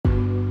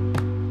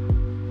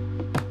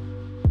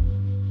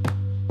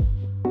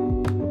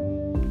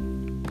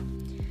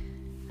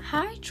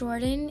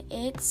Jordan.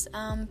 It's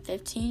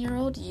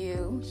 15-year-old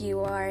you. You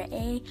are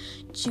a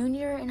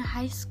junior in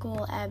high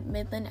school at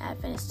Midland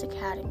Adventist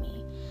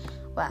Academy.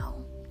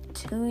 Wow,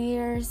 2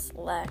 years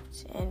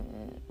left,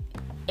 and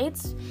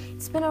it's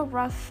been a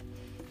rough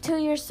 2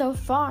 years so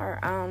far.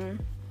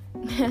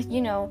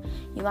 You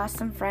lost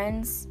some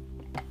friends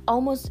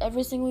almost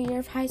every single year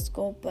of high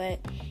school, but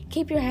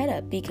keep your head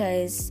up,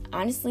 because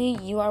honestly,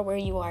 you are where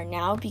you are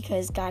now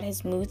because God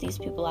has moved these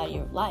people out of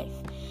your life.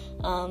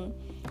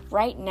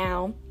 Right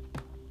now,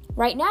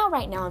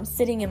 I'm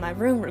sitting in my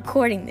room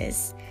recording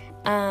this.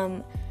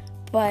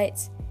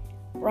 But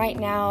right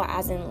now,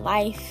 as in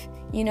life,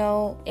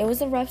 it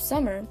was a rough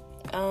summer.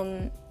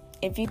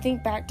 If you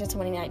think back to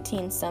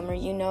 2019 summer,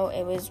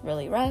 it was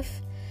really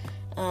rough.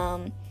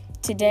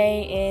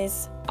 Today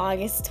is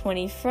August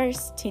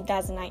 21st,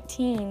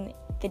 2019,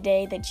 the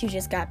day that you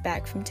just got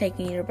back from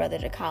taking your brother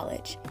to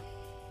college.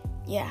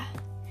 Yeah,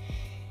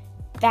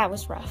 that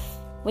was rough.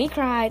 We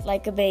cried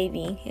like a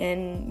baby,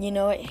 and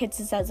it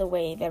hits us as a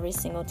wave every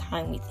single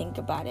time we think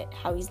about it,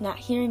 how he's not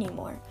here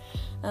anymore.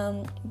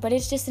 But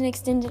it's just an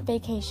extended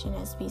vacation,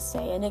 as we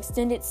say, an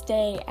extended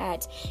stay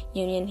at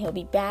Union. He'll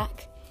be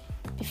back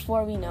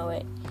before we know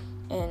it,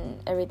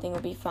 and everything will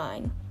be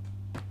fine.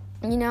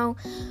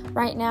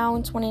 Right now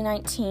in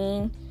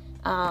 2019,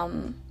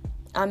 I'm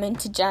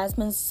into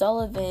Jazmine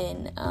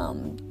Sullivan,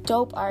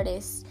 dope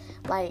artists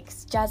like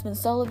Jazmine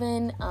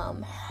Sullivan,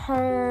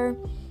 her,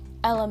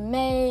 Ella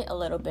Mai a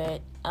little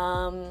bit,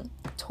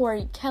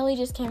 Tori Kelly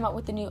just came out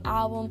with a new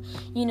album,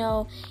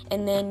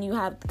 and then you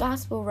have the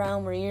gospel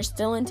realm where you're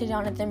still into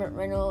Jonathan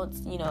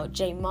McReynolds,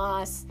 J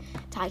Moss,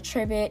 Ty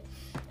Tribbett,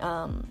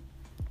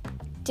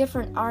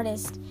 different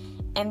artists,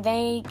 and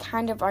they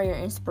kind of are your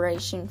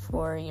inspiration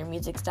for your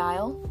music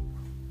style.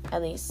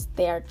 At least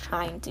they are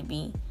trying to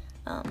be.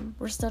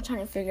 We're still trying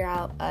to figure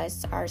out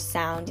our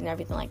sound and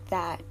everything like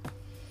that.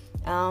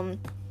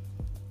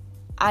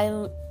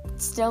 I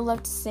still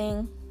love to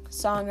sing,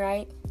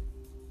 songwrite,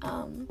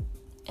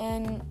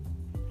 and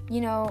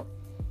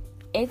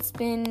it's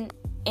been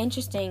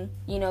interesting,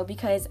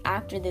 because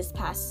after this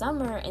past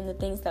summer and the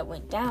things that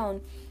went down,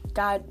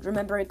 God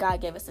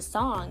gave us a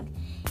song,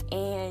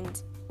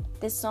 and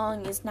this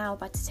song is now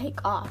about to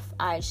take off.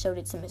 I showed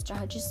it to Mr.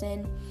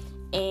 Hutchison,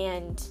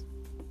 and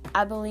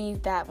I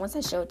believe that once I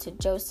show it to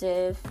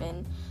Joseph,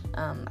 and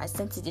I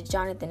sent it to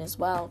Jonathan as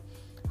well,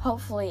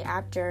 hopefully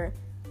after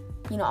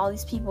all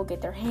these people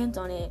get their hands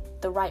on it,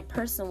 the right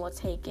person will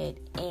take it,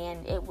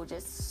 and it will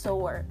just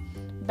soar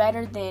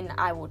better than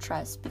I Will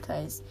Trust,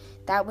 because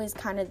that was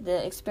kind of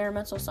the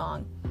experimental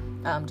song,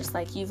 just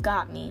like You've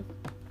Got Me.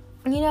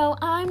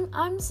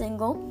 I'm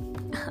single,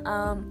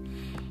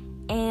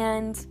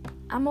 and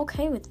I'm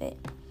okay with it.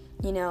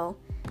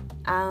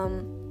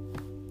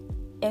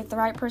 If the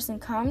right person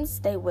comes,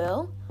 they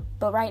will.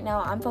 But right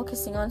now, I'm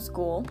focusing on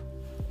school,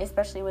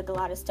 especially with a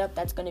lot of stuff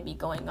that's going to be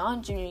going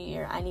on junior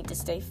year. I need to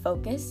stay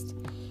focused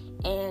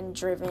and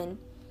driven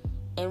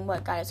in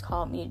what God has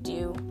called me to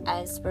do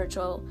as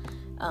spiritual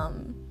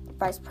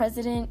vice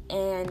president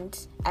and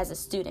as a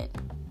student.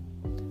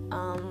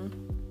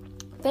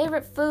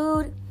 Favorite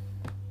food?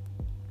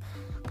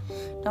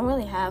 Don't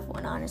really have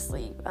one,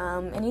 honestly.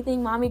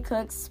 Anything mommy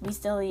cooks, we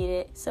still eat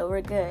it, so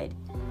we're good.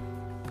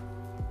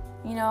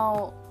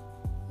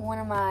 One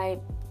of my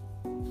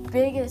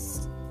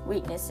biggest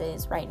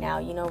weaknesses right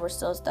now, we're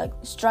still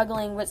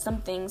struggling with some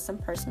things, some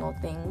personal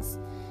things,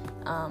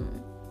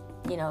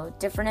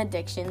 different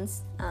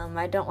addictions.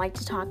 I don't like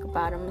to talk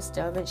about them. I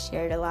still haven't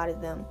shared a lot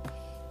of them.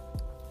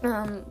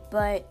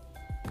 But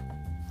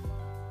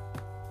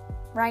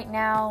right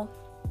now,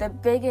 the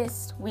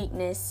biggest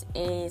weakness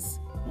is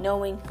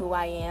knowing who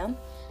I am.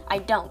 I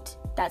don't.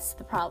 That's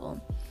the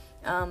problem.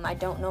 I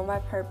don't know my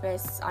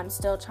purpose. I'm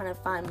still trying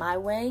to find my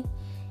way.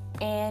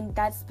 And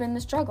that's been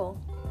the struggle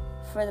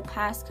for the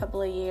past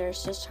couple of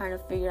years, just trying to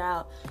figure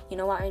out,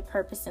 what my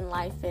purpose in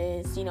life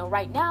is.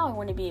 Right now I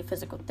want to be a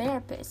physical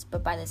therapist,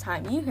 but by the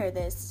time you hear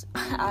this,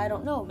 I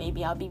don't know.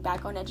 Maybe I'll be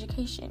back on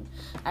education.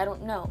 I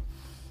don't know.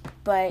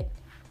 But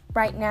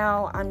right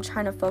now I'm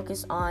trying to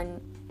focus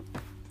on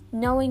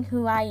knowing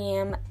who I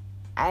am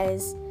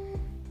as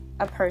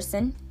a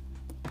person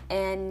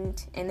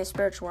and in the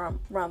spiritual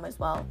realm as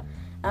well.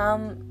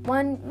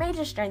 One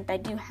major strength I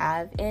do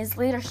have is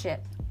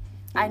leadership.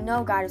 I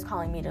know God is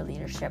calling me to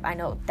leadership. I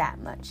know that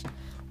much.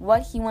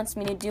 What He wants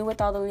me to do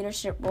with all the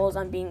leadership roles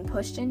I'm being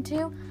pushed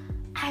into,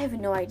 I have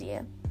no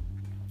idea.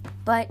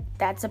 But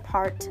that's a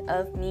part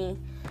of me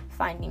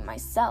finding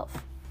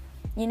myself.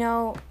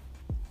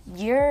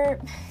 You're,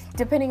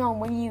 depending on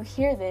when you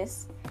hear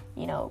this,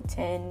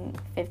 10,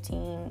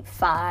 15,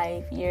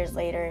 5 years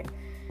later,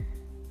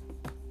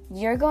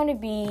 you're going to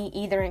be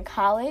either in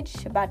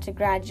college, about to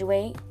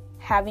graduate,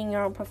 having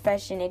your own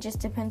profession. It just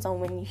depends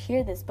on when you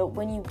hear this. But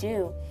when you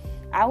do,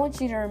 I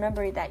want you to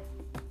remember that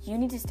you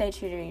need to stay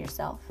true to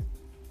yourself.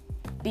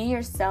 Be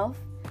yourself,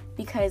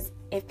 because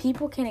if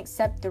people can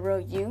accept the real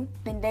you,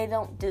 then they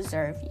don't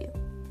deserve you.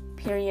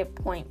 Period,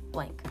 point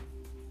blank.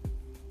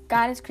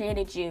 God has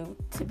created you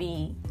to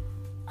be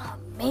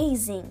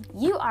amazing.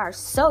 You are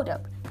so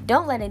dope.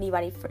 Don't let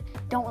anybody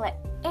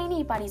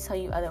tell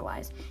you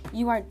otherwise.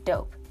 You are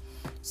dope.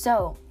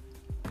 So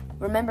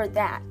remember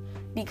that,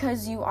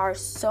 because you are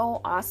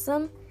so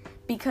awesome,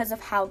 because of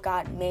how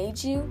God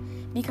made you,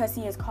 because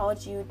He has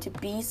called you to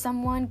be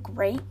someone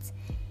great,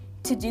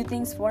 to do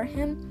things for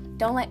Him.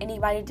 Don't let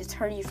anybody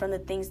deter you from the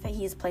things that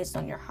He has placed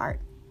on your heart.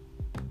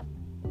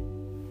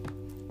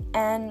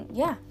 And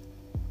yeah,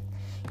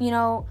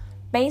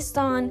 based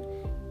on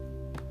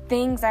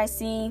things I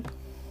see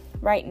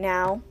right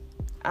now,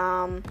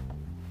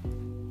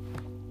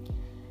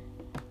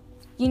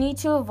 you need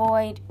to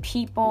avoid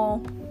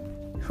people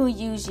who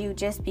use you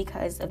just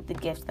because of the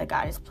gifts that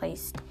God has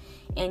placed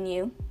in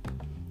you.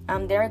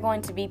 There are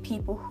going to be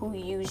people who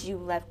use you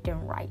left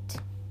and right.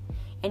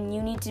 And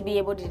you need to be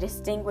able to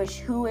distinguish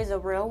who is a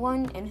real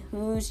one and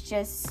who's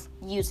just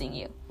using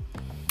you.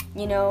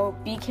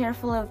 Be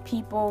careful of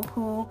people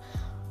who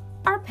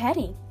are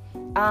petty.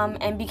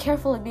 And be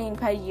careful of being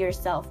petty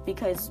yourself,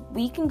 because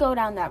we can go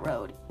down that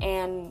road,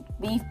 and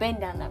we've been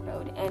down that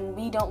road, and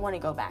we don't want to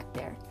go back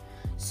there.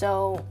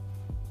 So,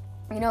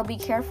 be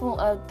careful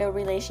of the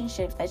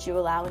relationships that you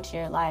allow into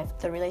your life,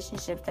 the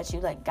relationships that you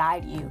let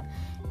guide you,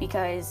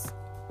 because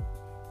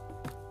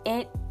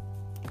it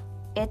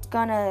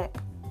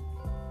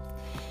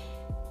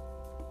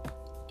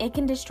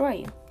can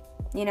destroy you.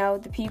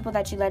 The people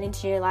that you let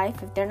into your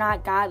life, if they're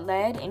not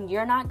God-led and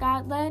you're not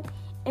God-led,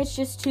 it's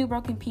just two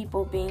broken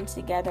people being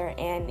together,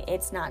 and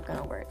it's not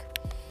gonna work.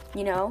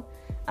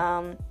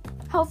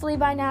 Hopefully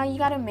by now you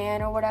got a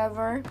man or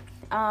whatever.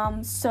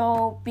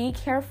 So be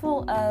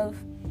careful of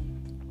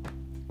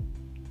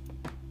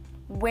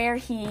where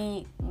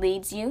he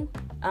leads you.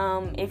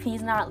 If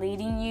he's not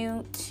leading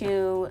you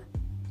to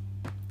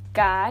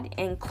God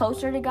and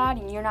closer to God,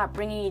 and you're not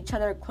bringing each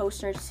other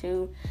closer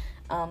to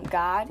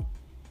God,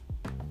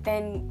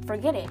 then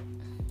forget it.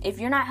 If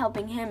you're not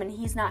helping him and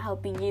he's not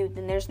helping you,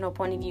 then there's no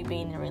point of you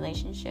being in a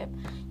relationship.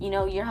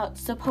 You're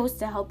supposed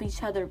to help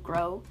each other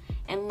grow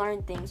and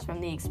learn things from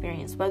the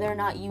experience. Whether or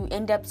not you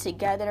end up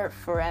together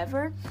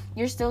forever,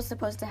 you're still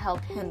supposed to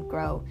help him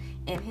grow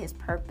in his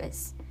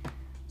purpose.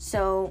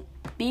 So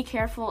be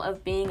careful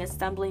of being a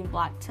stumbling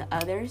block to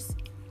others,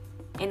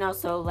 and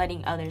also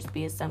letting others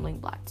be a stumbling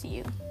block to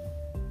you.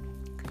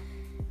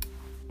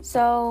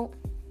 So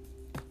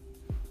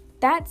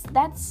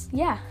that's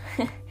yeah.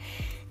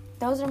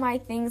 Those are my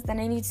things that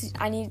I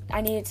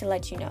needed to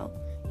let you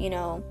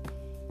know.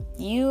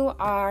 You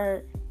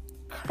are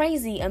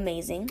crazy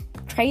amazing,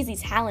 crazy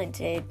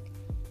talented,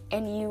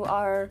 and you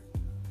are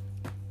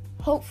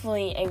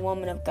hopefully a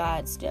woman of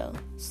God still.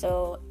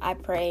 So I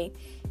pray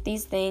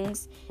these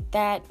things,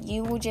 that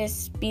you will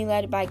just be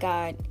led by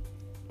God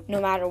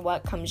no matter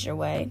what comes your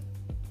way.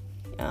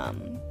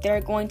 There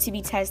are going to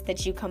be tests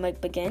that you come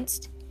up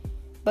against,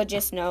 but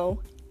just know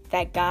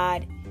that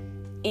God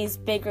is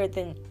bigger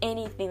than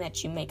anything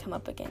that you may come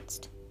up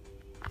against.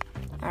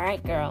 All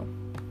right, girl.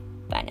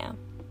 Bye now.